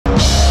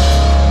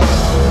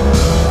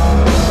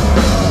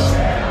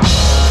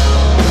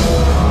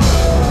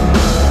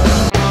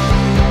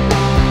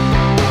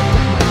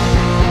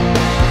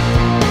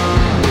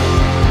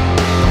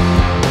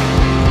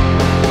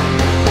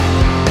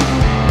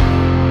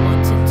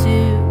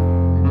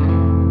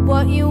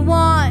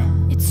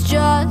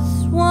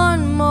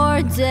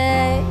a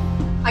day.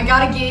 I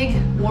got a gig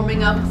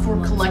warming up for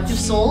Collective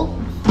Soul.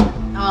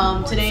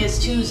 Today is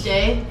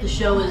Tuesday, the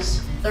show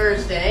is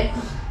Thursday,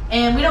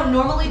 and we don't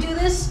normally do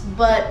this,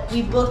 but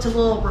we booked a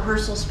little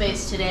rehearsal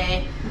space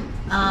today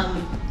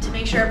to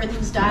make sure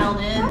everything's dialed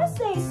in. I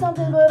say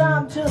something, but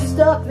I'm just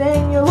stuck.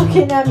 Then you're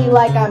looking at me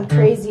like I'm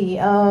crazy.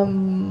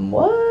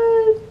 What?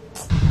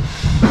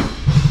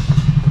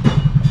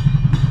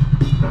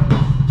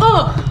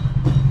 Oh!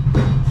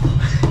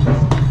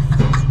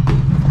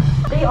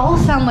 They all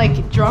sound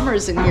like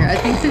drummers in here. I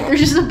think that there's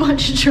just a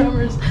bunch of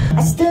drummers.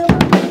 I still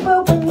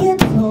remember when you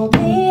told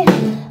me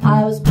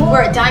I was born.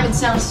 We're at Diamond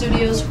Sound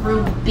Studios,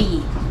 room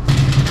B.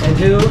 And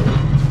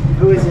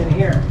who is in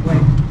here?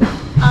 Wait.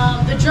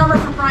 The drummer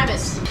for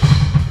Primus.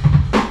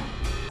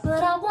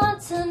 But I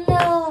want to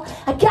know,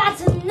 I got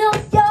to know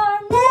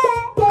your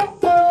name.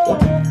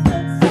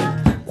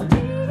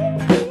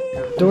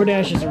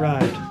 DoorDash has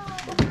arrived.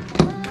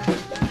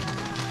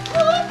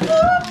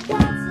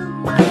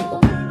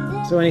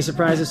 So any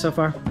surprises so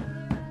far?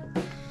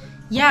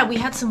 Yeah, we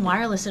had some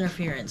wireless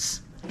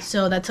interference.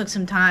 So that took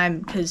some time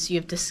because you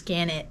have to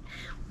scan it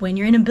when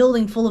you're in a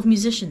building full of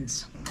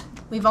musicians.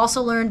 We've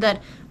also learned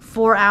that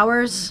 4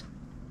 hours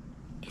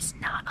is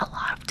not a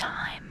lot of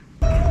time.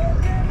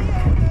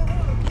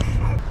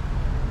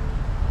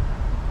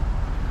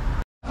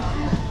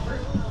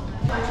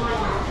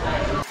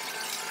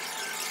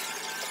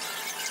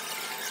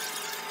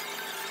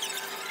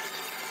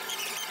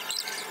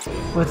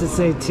 What's it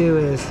say 2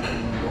 is?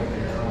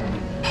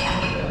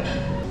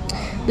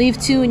 Leave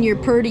 2 and you're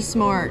pretty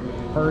smart.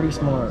 Pretty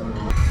smart.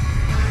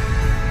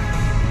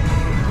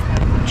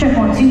 Check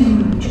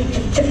 1,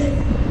 2, check.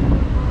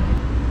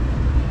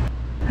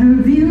 Her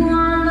view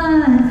on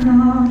life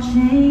all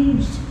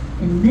changed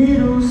in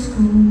middle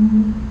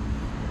school.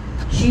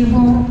 She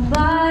won't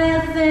buy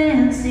a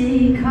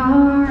fancy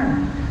car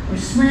or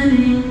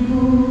swimming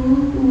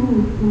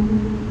pool.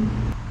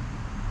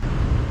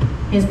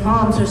 His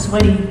palms are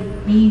sweaty,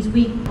 knees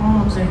weak,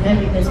 arms are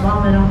heavy. There's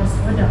vomit on his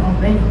sweater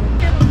already.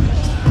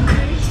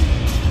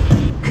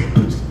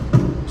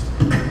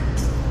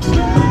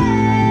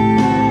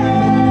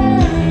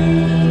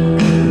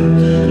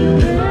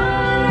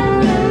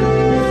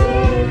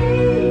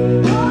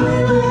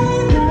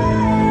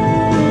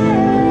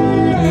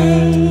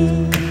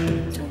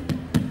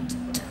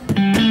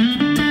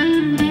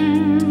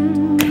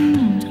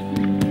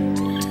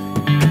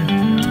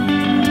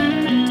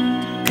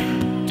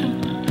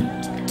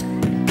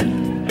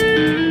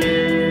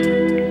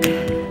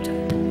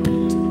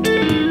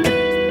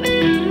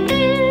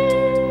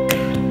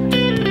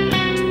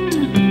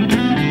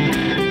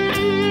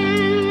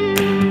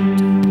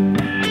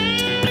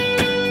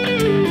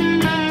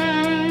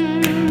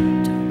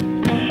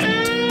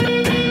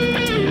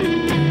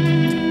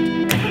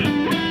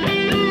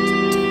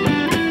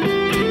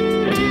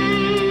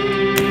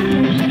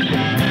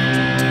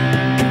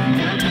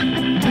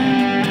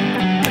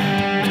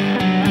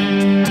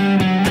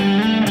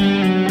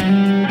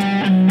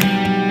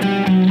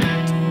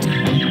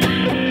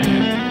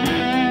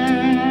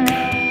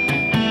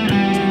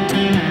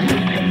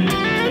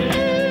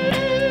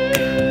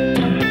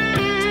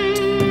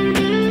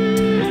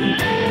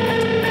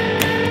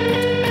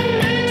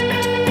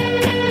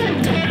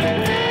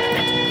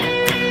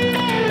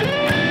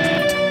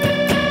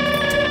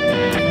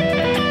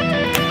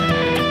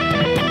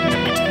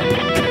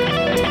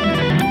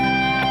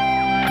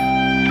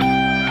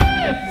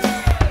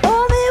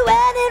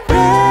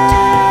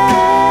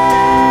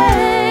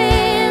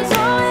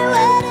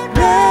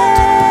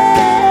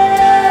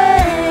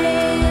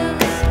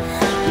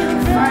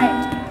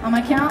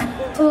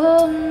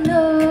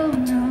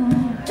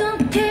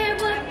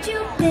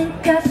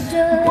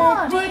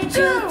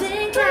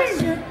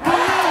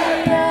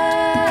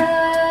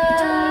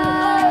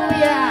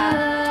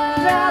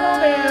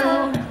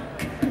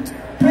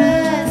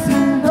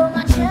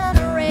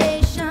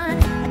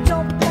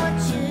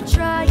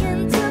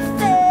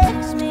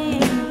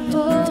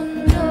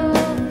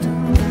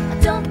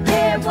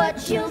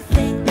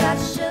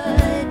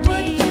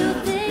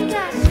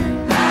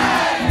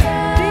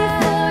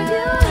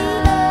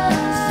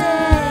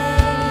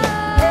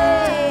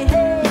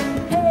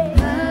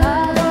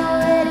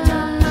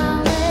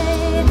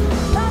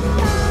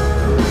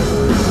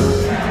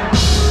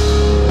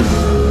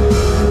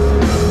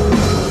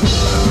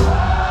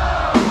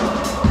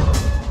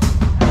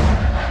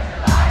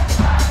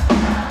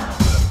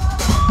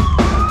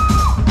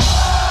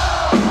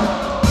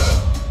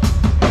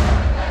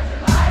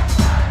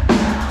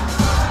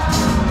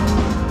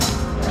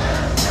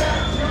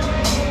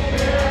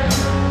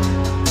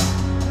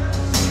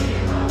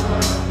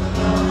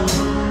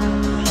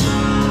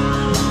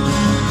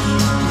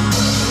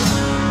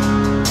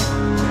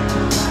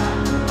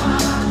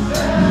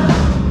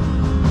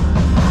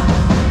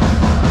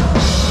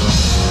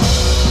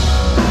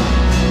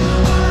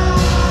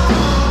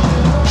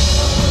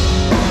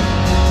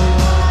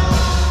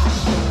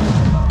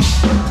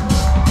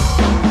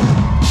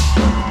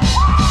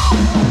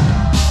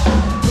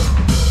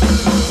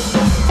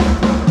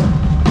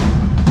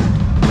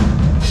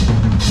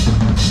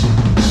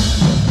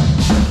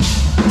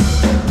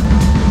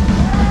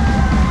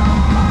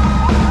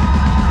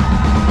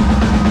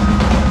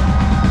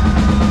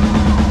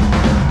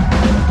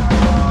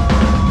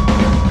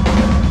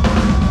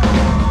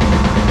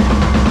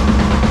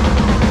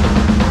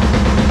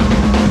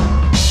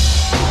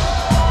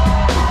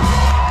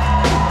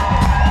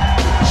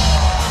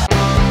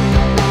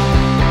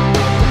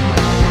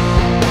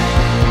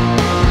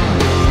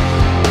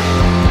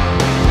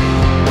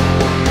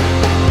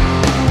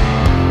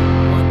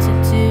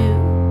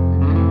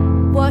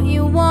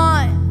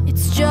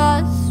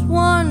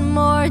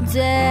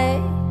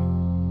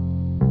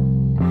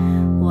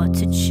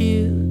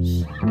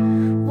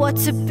 what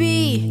to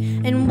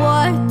be, and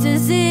what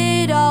does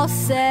it all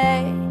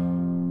say?